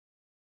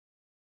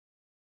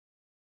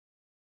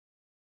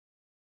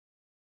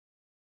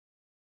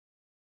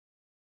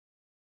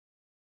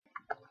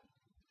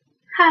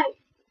Hi,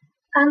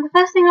 and the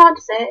first thing I want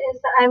to say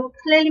is that I'm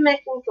clearly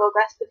making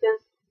progress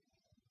because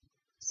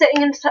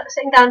sitting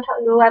down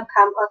talking to a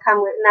webcam or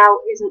camera now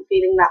isn't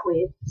feeling that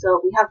weird, so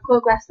we have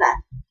progress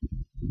there.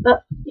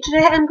 But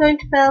today I'm going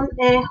to film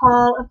a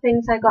haul of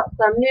things I got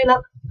from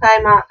Newlook,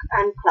 Primark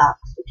and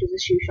Clarks, which is a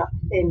shoe shop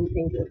in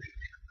England.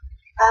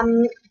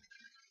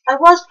 I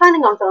was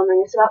planning on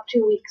filming this about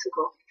 2 weeks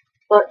ago,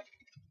 but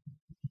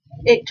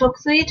it took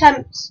 3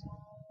 attempts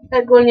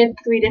at going into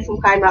 3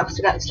 different Primarks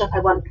to get the stuff I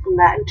wanted from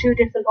there, and 2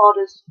 different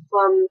orders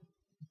from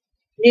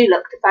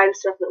Newlook to find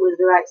stuff that was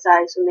the right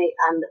size for me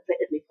and that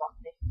fitted me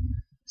properly.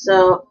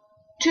 So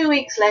 2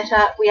 weeks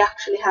later, we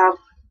actually have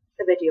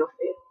a video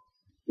for you.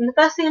 And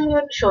the first thing I'm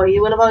going to show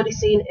you will have already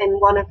seen in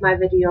one of my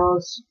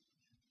videos,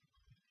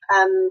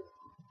 and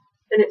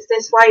it's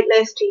this white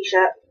lace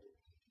t-shirt.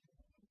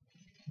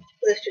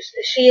 It's just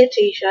a sheer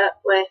t-shirt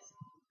with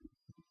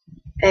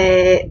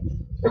a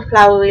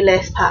flowery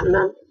lace pattern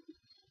on,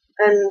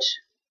 and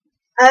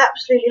I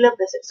absolutely love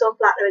this. It's so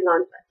flattering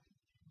on.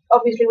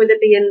 Obviously, with it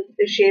being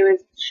as sheer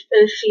as it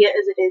is, you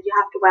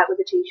have to wear it with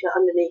a t-shirt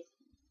underneath,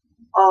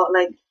 or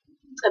like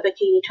a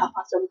bikini top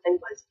or something.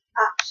 But it's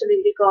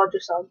absolutely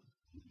gorgeous on,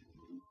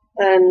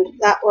 and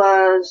that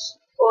was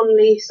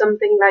only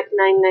something like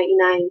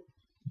 $9.99,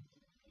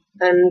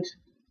 and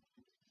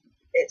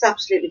it's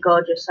absolutely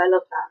gorgeous. I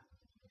love that.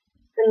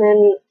 And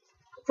then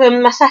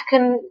from my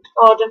second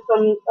order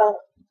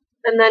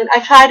and then I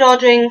tried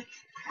ordering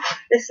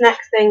this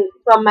next thing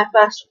from my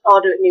first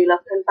order at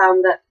Newlook and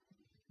found that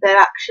they're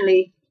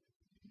actually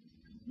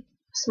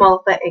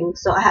small fitting,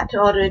 so I had to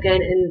order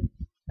again in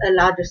a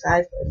larger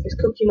size. But it's this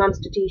Cookie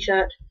Monster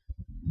t-shirt,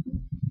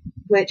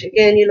 which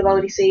again you'll have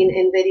already seen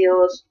in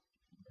videos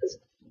because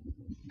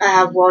I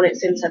have worn it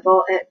since I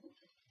bought it.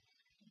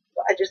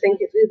 But I just think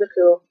it's uber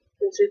cool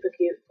and super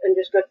cute and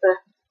just good for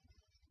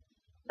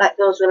like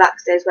those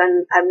relaxed days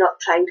when I'm not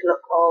trying to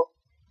look all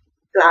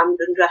glammed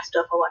and dressed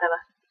up or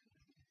whatever.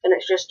 And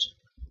it's just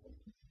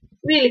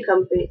really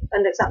comfy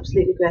and it's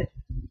absolutely great.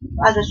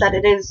 As I said,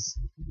 it is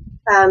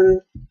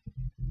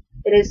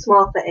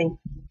small fitting,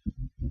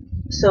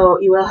 so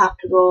you will have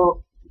to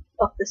go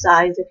up the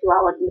size if you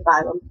are wanting to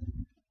buy one.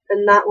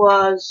 And that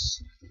was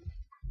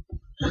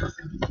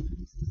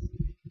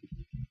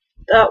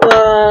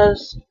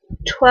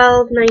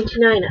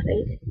 $12.99, I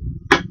think.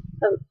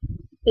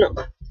 No,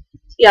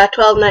 yeah,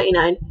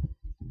 $12.99.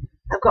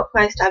 I've got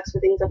price tags for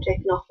things I've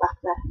taken off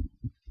back there.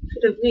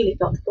 Should have really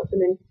thought to put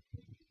them in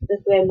the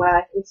frame where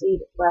I can see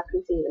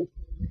them.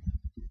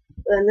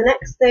 And the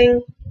next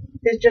thing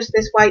is just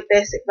this white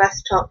basic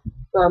vest top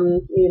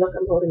from Newlook.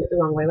 I'm holding it the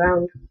wrong way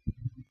around.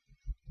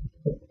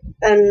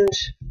 And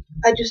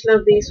I just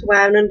love these for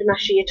wearing under my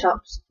sheer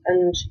tops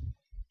and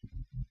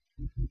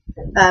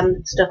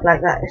stuff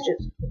like that. It's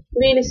just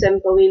really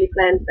simple, really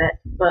plain fit,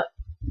 but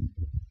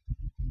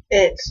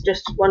it's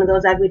just one of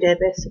those everyday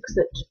basics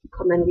that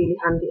come in really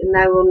handy. And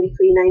they're only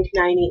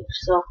 $3.99 each,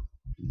 so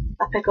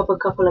I pick up a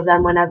couple of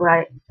them whenever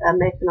I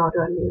make an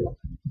order on Newlook.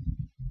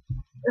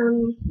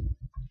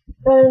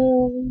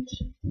 And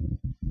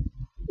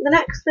the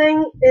next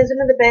thing is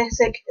another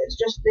basic. It's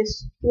just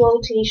this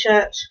roll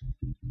t-shirt,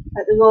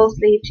 like the roll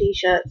sleeve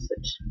t-shirts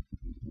that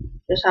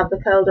just have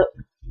the curled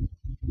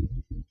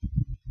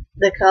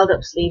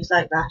up sleeves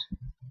like that,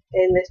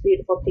 in this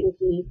beautiful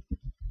pinky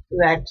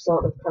red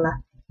sort of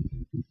colour.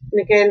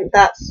 And again,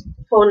 that's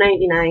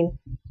 $4.99.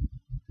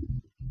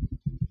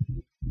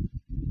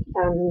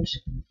 And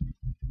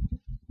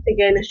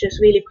again, it's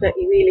just really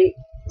pretty, really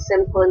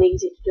simple and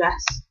easy to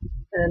dress.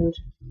 And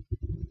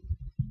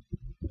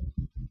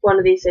one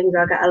of these things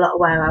I'll get a lot of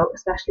wear out,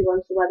 especially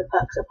once the weather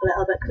perks up a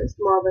little bit because it's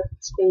more of a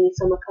springy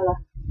summer colour.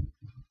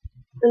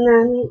 And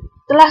then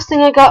the last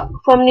thing I got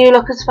from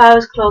Newlook as far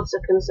as clothes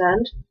are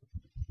concerned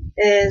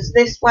is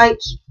this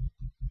white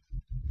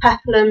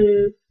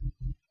peplum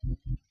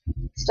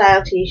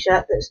style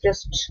t-shirt that's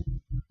just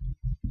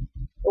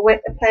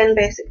a plain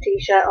basic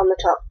t-shirt on the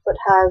top but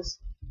has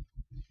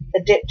a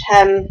dipped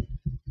hem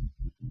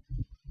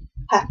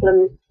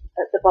peplum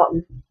at the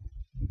bottom.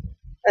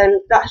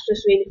 And that's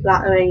just really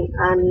flattering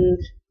and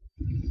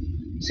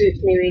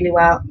suits me really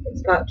well.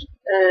 It's got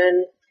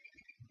an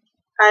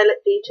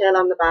eyelet detail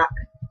on the back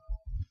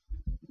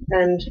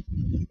and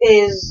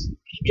is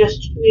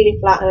just really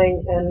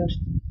flattering and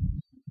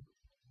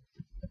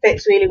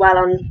fits really well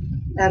on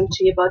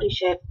to your body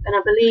shape. And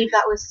I believe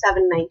that was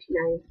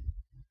 $7.99.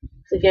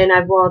 So again,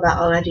 I wore that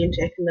already and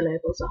taken the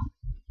labels off.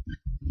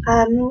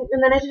 And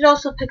then I did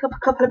also pick up a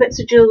couple of bits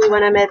of jewellery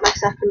when I made my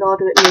second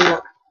order at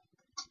Newlook.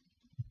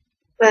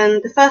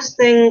 And the first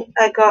thing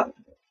I got,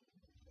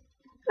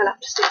 I'll have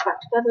to stick back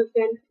together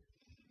again,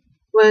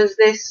 was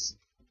this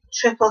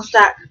triple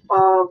stack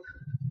of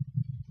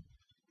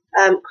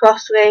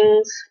cross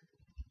rings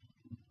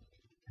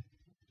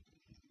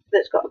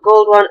that's got a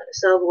gold one, a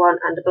silver one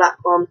and a black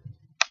one.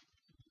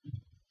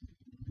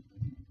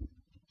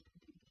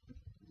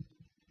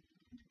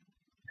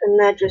 And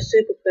they're just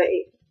super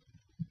pretty.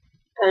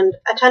 And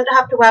I tend to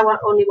have to wear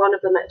only one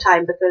of them at a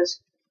time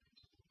because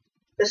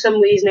for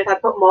some reason if I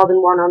put more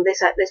than one on,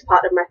 this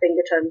part of my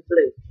finger turns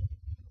blue.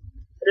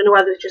 I don't know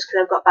whether it's just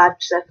because I've got bad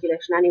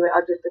circulation anyway,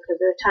 or just because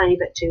they're a tiny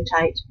bit too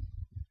tight.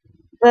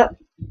 But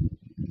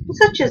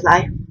such is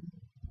life.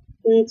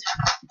 And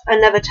I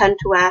never tend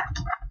to wear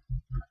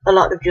a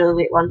lot of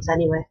jewellery at once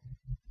anyway.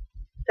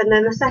 And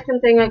then the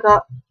second thing I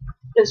got,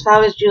 as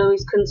far as jewellery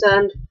is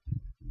concerned,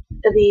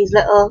 are these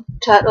little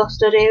turtle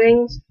stud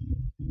earrings.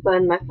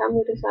 When my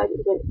family decided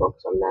we're going to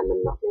focus on them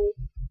and not me.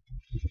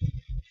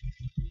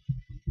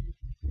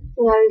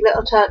 You know, these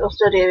little turtle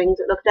stud earrings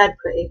that look dead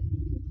pretty.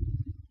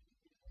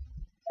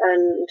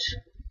 And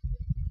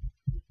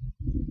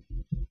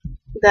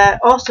they're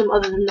awesome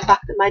other than the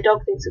fact that my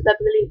dog thinks that they're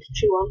brilliant to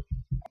chew on.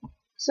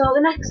 So the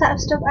next set of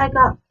stuff I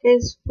got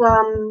is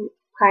from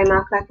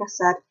Primark, like I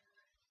said.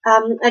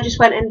 I just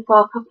went in for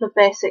a couple of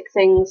basic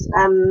things,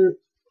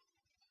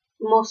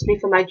 mostly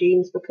for my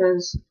jeans,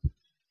 because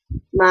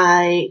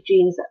my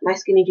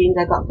skinny jeans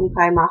I got from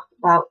Primark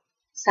about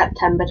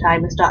September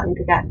time are starting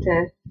to get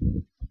to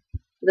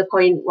the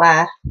point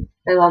where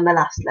they're on their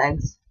last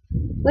legs,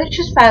 which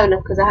is fair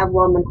enough because I have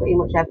worn them pretty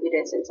much every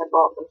day since I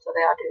bought them, so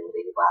they are doing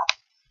really well.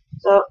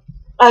 So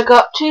I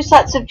got 2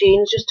 sets of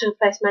jeans just to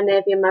replace my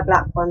navy and my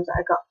black ones that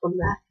I got from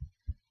there.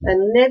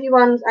 And the navy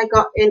ones I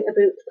got in a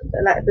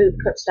boot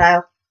cut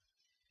style.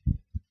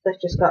 They've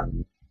just got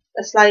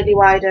a slightly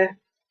wider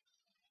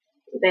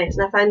base,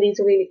 and I find these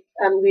are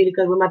really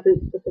good with my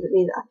boots because it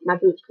means that my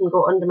boots can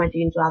go under my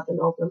jeans rather than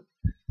over them,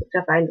 which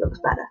I find looks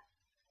better.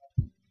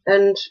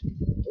 And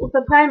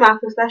for Primark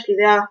especially,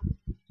 they are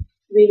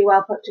really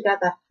well put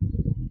together.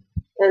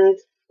 And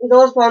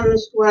those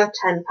ones were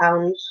 £10.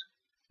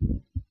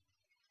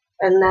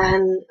 And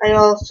then I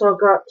also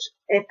got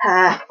a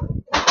pair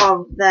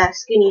of their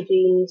skinny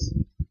jeans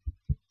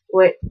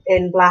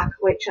in black,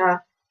 which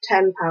are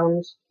 £10.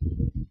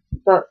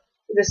 But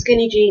the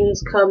skinny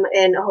jeans come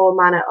in a whole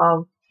manner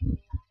of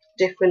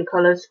different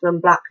colours, from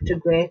black to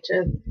grey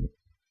to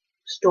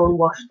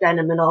stone-washed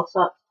denim and all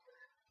sorts.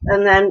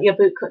 And then your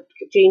bootcut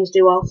jeans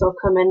do also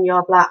come in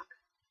your black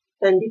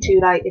and your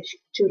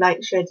two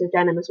light shades of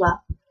denim as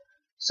well.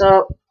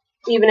 So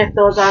even if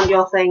those aren't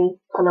your thing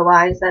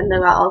colour-wise, then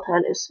there are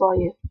alternatives for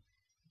you.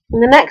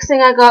 And the next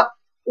thing I got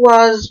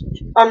was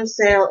on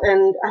sale,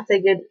 and I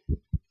figured,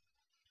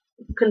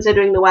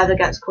 considering the weather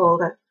gets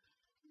colder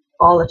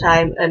all the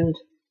time and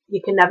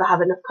you can never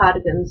have enough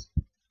cardigans,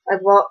 I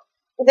bought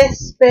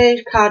this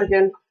beige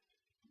cardigan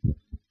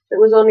that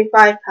was only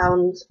 £5,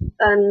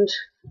 and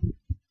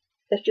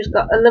it's just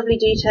got a lovely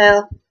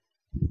detail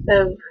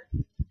of,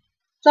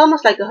 it's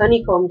almost like a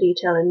honeycomb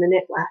detail in the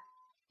knitwear,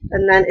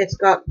 and then it's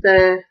got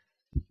the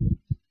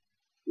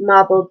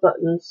marbled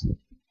buttons.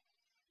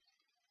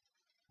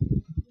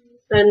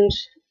 And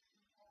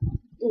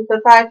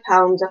for £5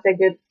 I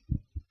figured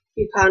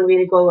you can't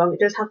really go wrong. It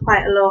does have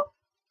quite a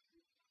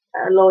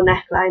low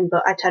neckline,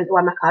 but I tend to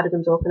wear my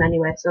cardigans open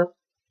anyway, so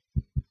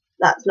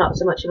that's not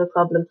so much of a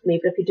problem for me.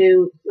 But if you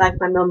do, like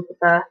my mum,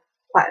 prefer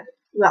quite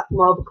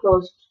more of a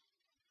closed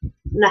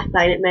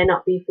neckline, it may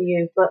not be for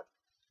you. But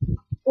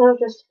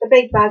just a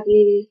big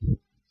baggy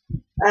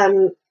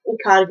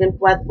cardigan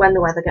when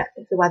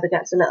if the weather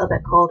gets a little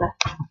bit colder.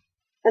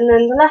 And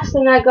then the last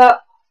thing I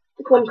got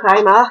from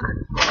Primark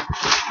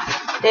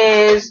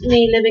is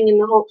me living in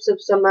the hopes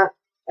of summer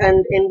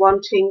and in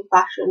wanting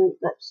fashion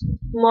that's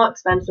more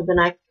expensive than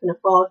I can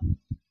afford.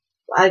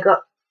 I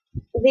got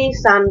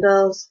these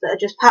sandals that are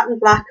just patterned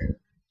black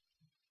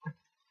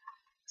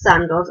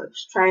sandals. I'm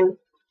just trying to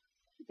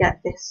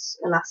get this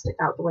elastic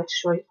out of the way to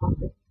show you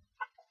properly.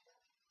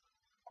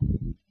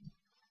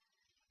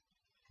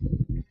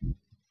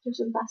 Just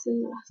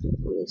unfasten the elastic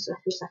from these so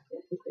I can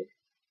separate them quick.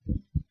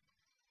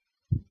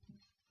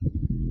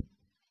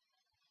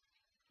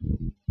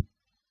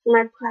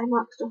 My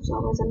Primark stuff's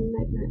always a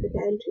nightmare to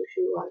get into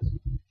shoe-wise.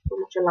 So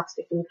much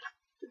elastic and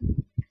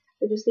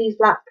they're just these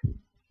black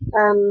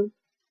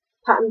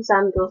patterned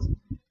sandals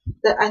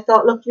that I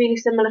thought looked really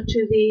similar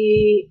to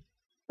the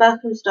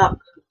Birkenstock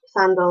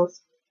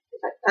sandals,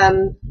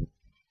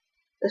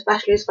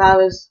 especially as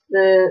far as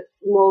the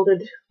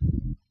moulded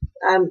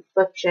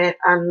foot shape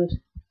and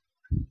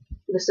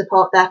the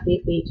support there for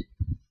your feet.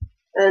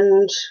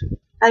 And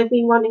I've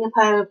been wanting a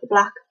pair of the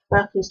black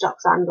Birkenstock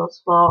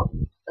sandals for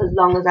as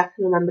long as I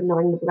can remember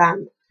knowing the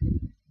brand,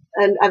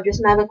 and I've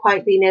just never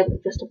quite been able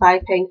to justify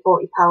paying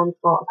 £40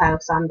 for a pair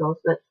of sandals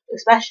that,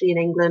 especially in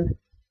England,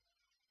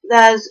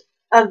 there's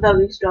a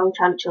very strong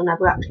chance you'll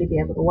never actually be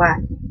able to wear.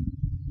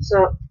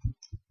 So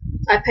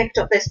I picked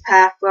up this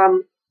pair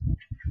from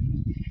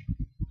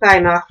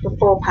Primark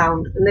for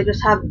 £4, and they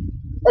just have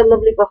a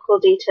lovely buckle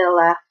detail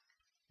there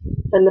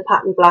and the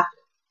pattern black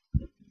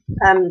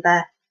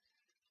there,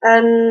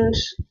 and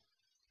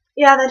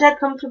yeah, they're dead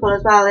comfortable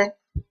as well.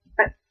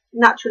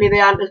 Naturally, they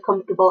aren't as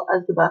comfortable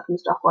as the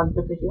Birkenstock ones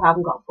because you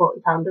haven't got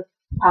 £40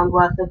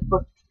 worth of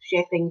foot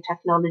shaping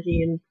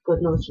technology and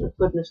goodness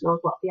knows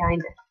what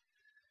behind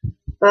it.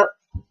 But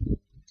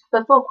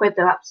for £4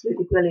 they're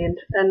absolutely brilliant,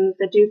 and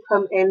they do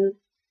come in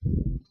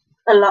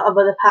a lot of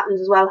other patterns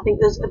as well. I think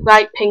there's a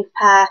bright pink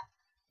pair,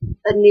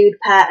 a nude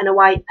pair, and a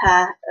white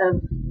pair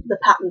of the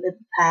patterned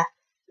pair.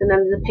 and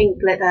then there's a pink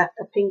glitter,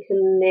 a pink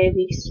and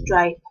navy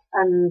stripe,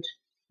 and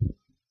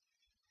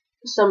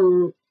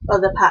some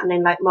other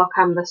patterning like more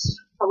canvas.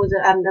 That was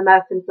an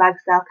American flag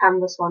style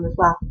canvas one as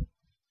well.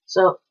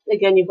 So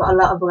again, you've got a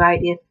lot of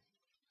variety.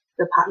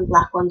 The pattern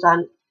black ones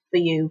aren't for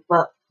you,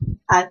 but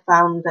I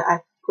found that I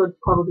could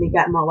probably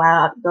get more wear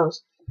out of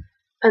those.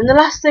 And the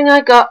last thing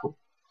I got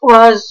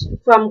was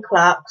from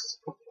Clark's,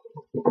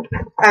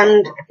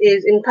 and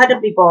is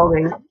incredibly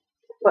boring,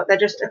 but they're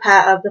just a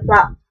pair of the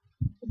flat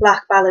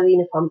black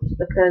ballerina pumps,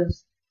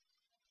 because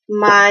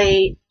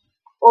my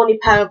only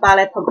pair of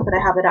ballet pumps that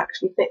I have that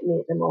actually fit me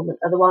at the moment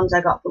are the ones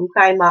I got from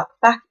Primark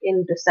back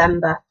in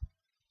December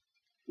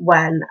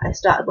when I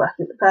started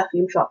working at the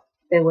perfume shop.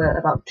 They were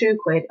about £2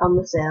 on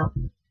the sale,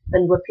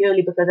 and were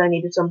purely because I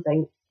needed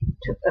something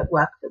at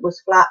work that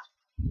was flat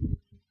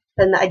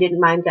and that I didn't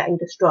mind getting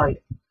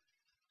destroyed.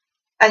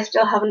 I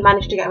still haven't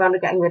managed to get around to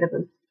getting rid of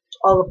them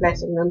or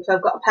replacing them, so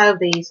I've got a pair of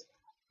these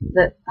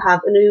that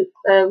have a new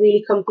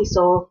really comfy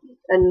sole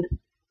and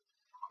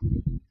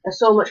are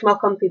so much more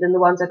comfy than the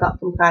ones I got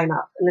from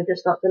Primark, and they've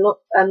just got the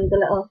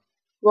little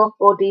rope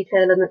or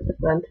detailing at the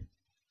front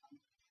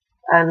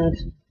and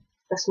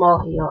a small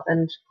heel,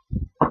 and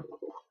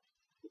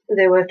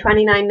they were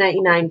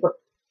 $29.99, but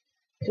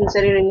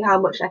considering how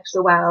much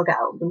extra wear I'll get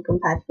out of them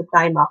compared to the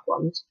Primark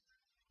ones,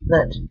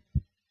 that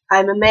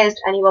I'm amazed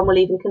anyone will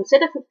even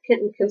consider me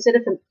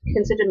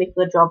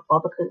for a job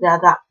for, because they're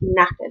that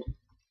knackered.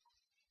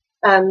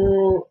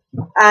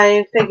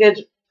 I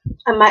figured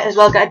I might as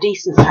well get a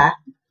decent pair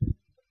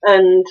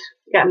and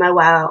get my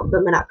wear out of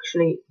them and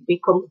actually be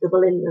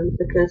comfortable in them,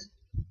 because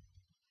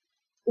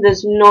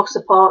there's no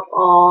support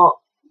or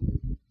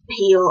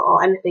heel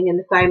or anything in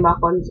the Primark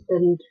ones,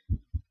 and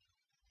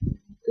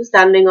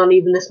standing on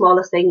even the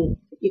smallest thing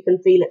you can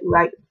feel it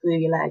right through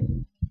your leg,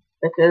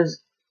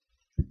 because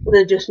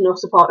there's just no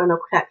support or no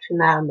protection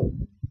there on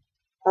them.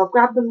 I'll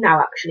grab them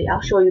now actually. I'll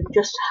show you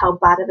just how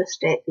bad of a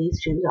state these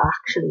shoes are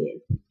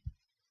actually in.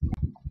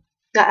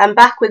 I'm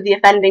back with the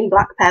offending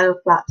black pair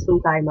of flats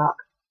from Primark.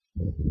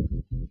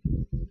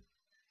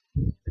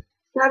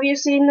 Have you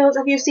seen those?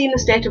 Have you seen the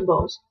state of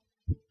those?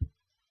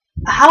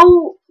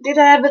 How did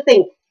I ever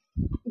think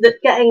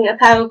that getting a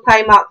pair of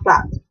Primark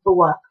flats for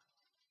work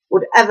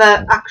would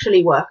ever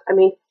actually work? I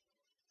mean,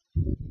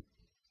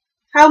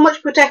 how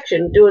much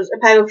protection does a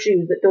pair of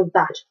shoes that does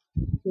that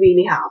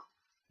really have?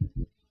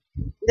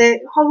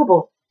 They're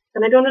horrible,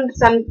 and I don't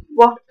understand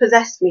what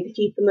possessed me to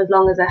keep them as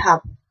long as I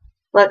have.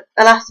 But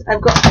alas, I've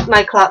got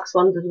my Clark's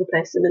ones as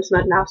replacements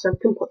now, so I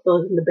can put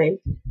those in the bin.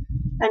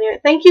 Anyway,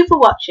 thank you for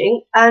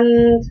watching,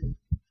 and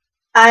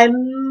I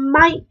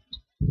might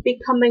be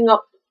coming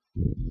up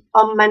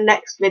on my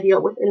next video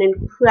with an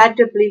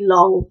incredibly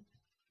long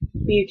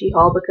beauty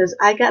haul, because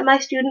I get my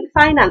student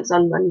finance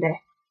on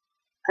Monday,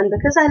 and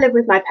because I live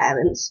with my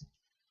parents,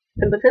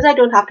 and because I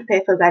don't have to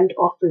pay for rent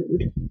or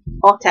food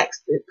or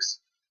textbooks,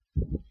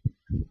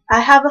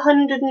 I have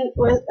 £1,400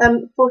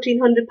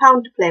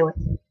 to play with.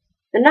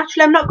 And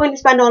naturally I'm not going to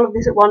spend all of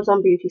this at once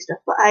on beauty stuff,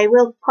 but I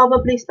will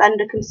probably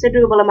spend a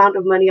considerable amount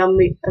of money on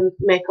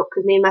makeup,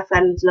 because me and my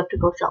friends love to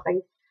go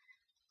shopping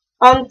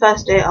on the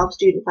first day of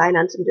student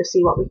finance and just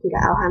see what we can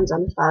get our hands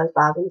on as far as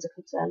bargains are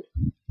concerned.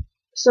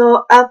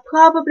 So I'll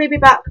probably be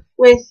back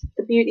with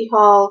the beauty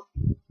haul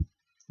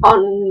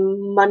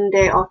on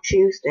Monday or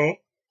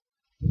Tuesday,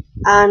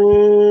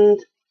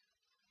 and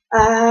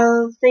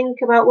I'll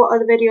think about what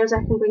other videos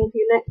I can bring for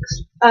you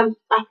next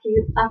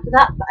after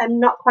that, but I'm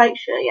not quite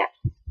sure yet.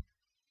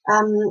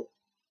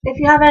 If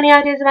you have any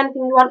ideas of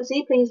anything you want to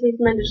see, please leave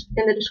them in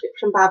the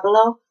description bar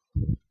below.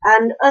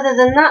 And other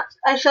than that,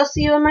 I shall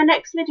see you in my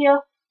next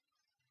video.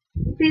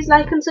 Please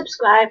like and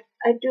subscribe.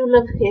 I do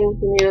love hearing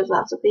from you as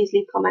well, so please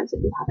leave comments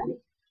if you have any.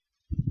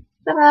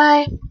 Bye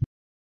bye.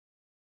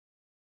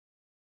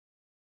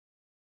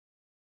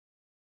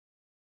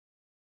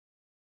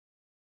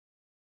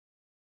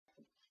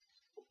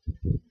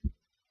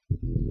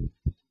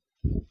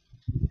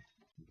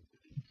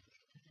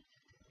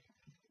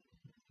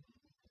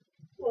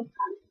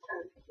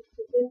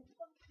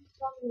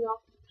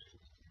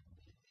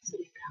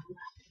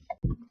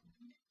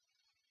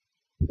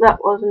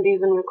 That wasn't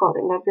even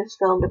recording. I've just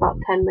filmed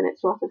about 10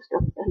 minutes worth of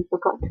stuff and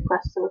forgot to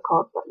press the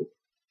record button.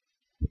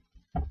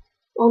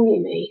 Only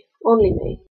me. Only me.